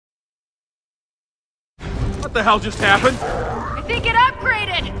What the hell just happened? I think it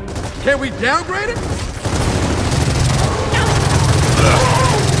upgraded! Can we downgrade it?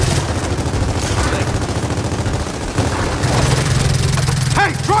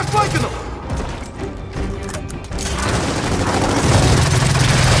 Hey, try flanking them!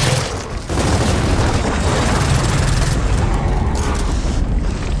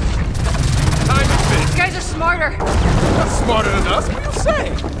 These guys are smarter. Not smarter than us, what are you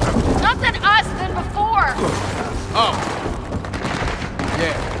saying? Not than us, than before. Oh.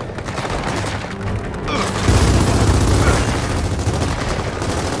 Yeah.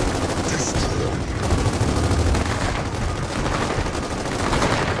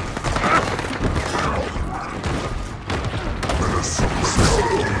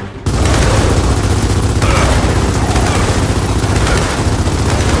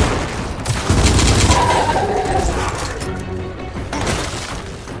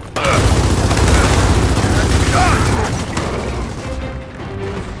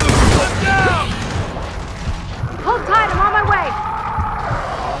 Hold tight, I'm on my way.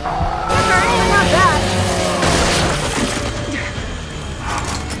 Not bad.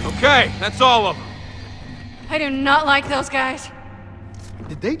 Okay, that's all of them. I do not like those guys.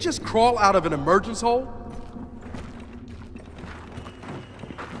 Did they just crawl out of an emergence hole?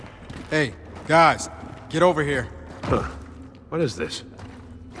 Hey, guys, get over here. Huh. What is this?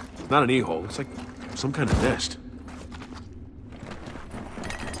 It's not an e-hole. It's like some kind of nest.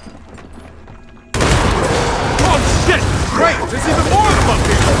 Oh, shit! Great, there's even more of them up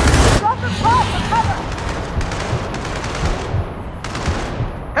here! Drop the pulse for cover.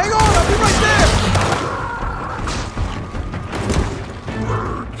 Hang on, I'll be right there!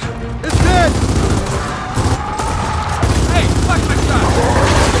 It's dead! Hey, watch my shot!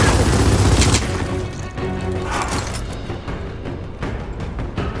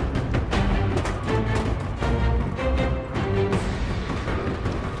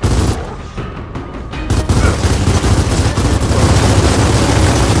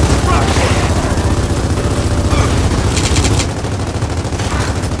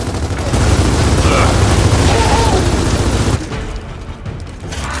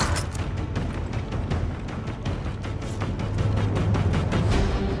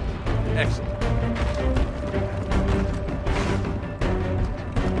 Excellent.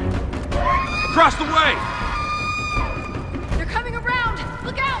 Across the way! They're coming around.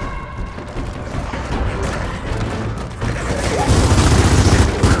 Look out!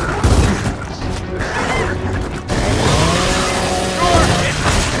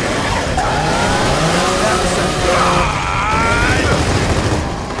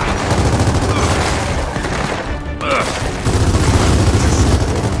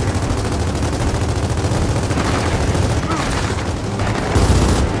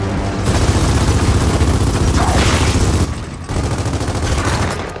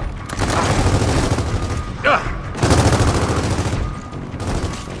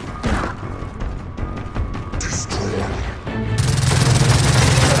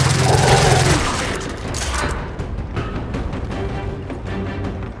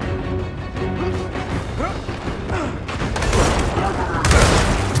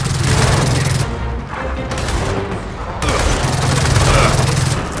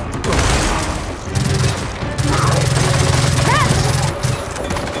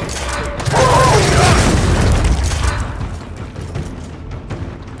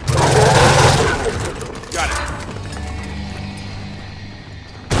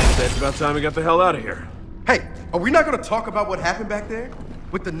 It's about time we got the hell out of here. Hey, are we not gonna talk about what happened back there?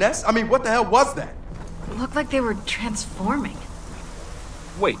 With the nest? I mean, what the hell was that? It looked like they were transforming.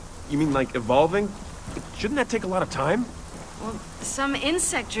 Wait, you mean like evolving? Shouldn't that take a lot of time? Well, some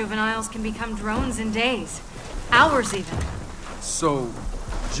insect juveniles can become drones in days. Hours even. So,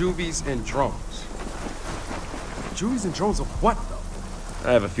 juvies and drones. Juvies and drones of what, though?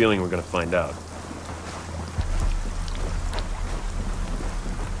 I have a feeling we're gonna find out.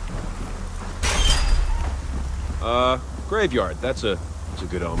 Graveyard. That's a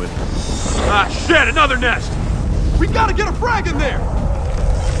good omen. Ah, shit! Another nest! We gotta get a frag in there!